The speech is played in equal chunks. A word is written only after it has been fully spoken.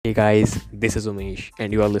Hey guys, this is Umesh,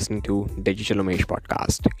 and you are listening to Digital Umesh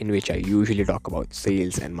podcast, in which I usually talk about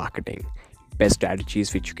sales and marketing, best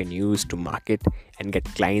strategies which you can use to market and get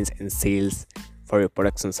clients and sales for your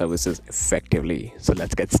products and services effectively. So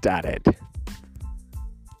let's get started.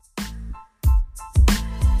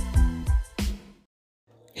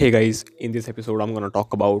 Hey guys, in this episode, I'm going to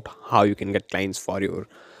talk about how you can get clients for your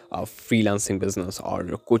freelancing business or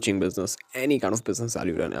your coaching business, any kind of business that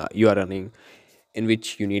you are running, in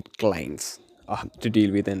which you need clients to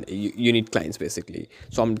deal with, and you need clients basically.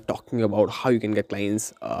 So I'm talking about how you can get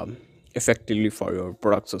clients effectively for your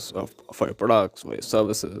products, for your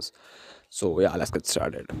services. So yeah, let's get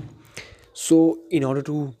started. So, in order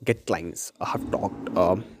to get clients, I have talked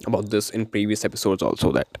about this in previous episodes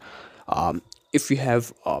also that um, if you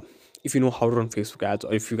have, if you know how to run Facebook ads,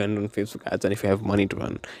 or if you can run Facebook ads, and if you have money to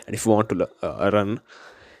run, and if you want to run,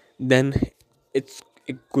 then it's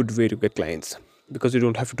a good way to get clients because you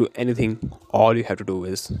don't have to do anything. All you have to do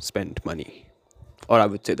is spend money, or I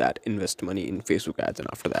would say that invest money in Facebook ads, and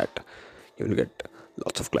after that, you will get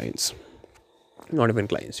lots of clients. Not even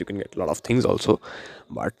clients, you can get a lot of things also,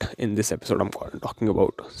 but in this episode I'm talking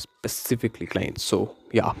about specifically clients. So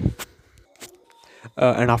yeah,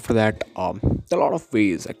 and after that, there are a lot of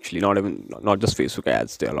ways actually, not just Facebook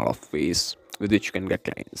ads. There are a lot of ways with which you can get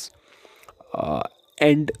clients,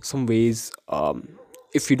 and some ways,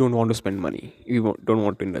 if you don't want to spend money, don't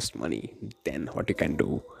want to invest money, then what you can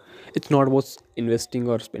do, it's not about investing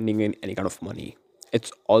or spending in any kind of money.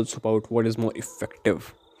 It's also about what is more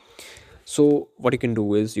effective. So what you can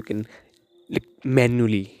do is you can like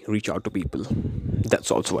manually reach out to people.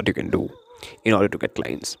 That's also what you can do in order to get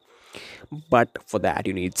clients. But for that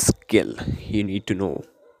you need skill. You need to know,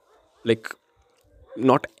 like,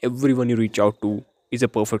 not everyone you reach out to is a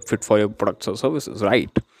perfect fit for your products or services,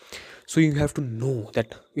 right? So you have to know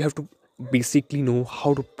that, you have to basically know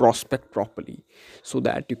how to prospect properly, so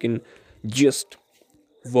that you can just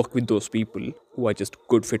work with those people who are just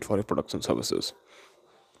good fit for your products and services,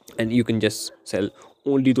 and you can just sell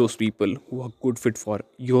only those people who are good fit for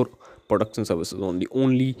your products and services,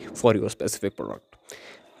 only for your specific product.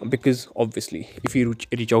 Because obviously if you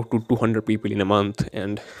reach out to 200 people in a month,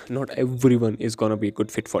 and not everyone is gonna be a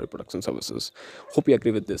good fit for your products and services. Hope you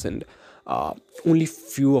agree with this. And only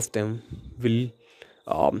few of them will,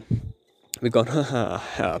 um, we're gonna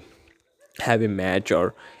have a match,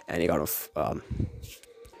 or any kind of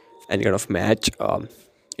match,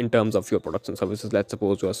 in terms of your products and services. Let's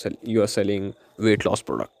suppose you are selling weight loss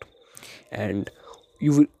product, and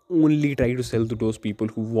you will only try to sell to those people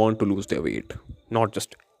who want to lose their weight, not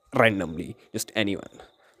just randomly just anyone,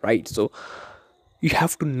 right? So you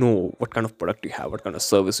have to know what kind of product you have, what kind of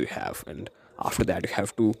service you have, and after that you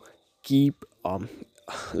have to keep,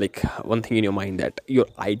 like, one thing in your mind, that your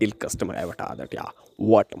ideal customer avatar, that yeah,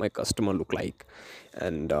 what my customer look like.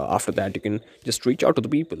 And after that you can just reach out to the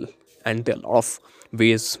people. And there are a lot of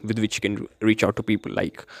ways with which you can reach out to people,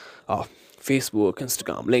 like Facebook,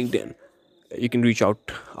 Instagram, LinkedIn. You can reach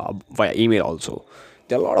out via email also.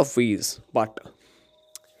 There are a lot of ways, but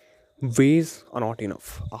ways are not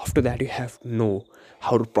enough. After that you have to know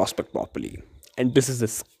how to prospect properly, and this is a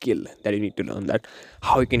skill that you need to learn, that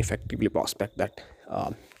how you can effectively prospect that.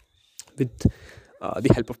 With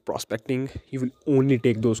the help of prospecting, you will only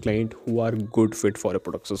take those clients who are good fit for your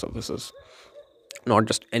products or services, not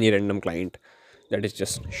just any random client that is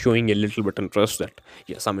just showing a little bit interest, that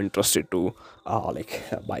yes, I'm interested to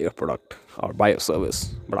buy your product or buy your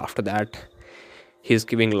service. But after that, he's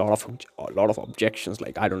giving a lot of objections,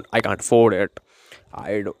 like I can't afford it,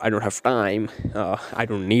 I don't have time, I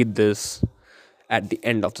don't need this, at the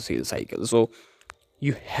end of the sales cycle. So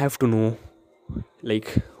you have to know,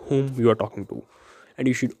 like, whom you are talking to, and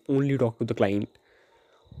you should only talk to the client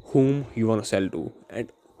whom you want to sell to,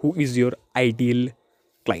 and who is your ideal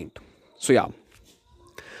client. So yeah,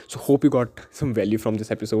 so hope you got some value from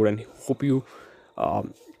this episode, and hope you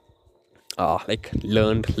um,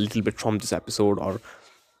 learned a little bit from this episode, or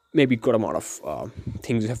maybe good amount of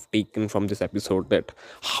things you have taken from this episode, that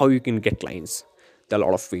how you can get clients. There are a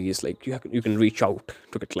lot of ways, like you can reach out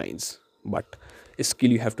to get clients, but a skill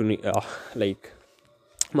you have to like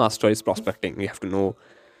master is prospecting. You have to know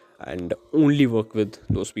and only work with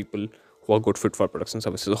those people who are good fit for products and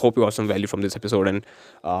services. I hope you got some value from this episode. And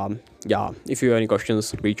yeah, if you have any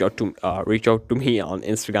questions, reach out to me on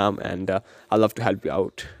Instagram, and I'd love to help you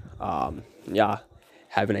out. Yeah,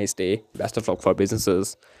 have a nice day. Best of luck for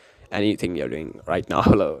businesses, anything you're doing right now.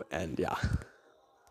 Hello, and yeah.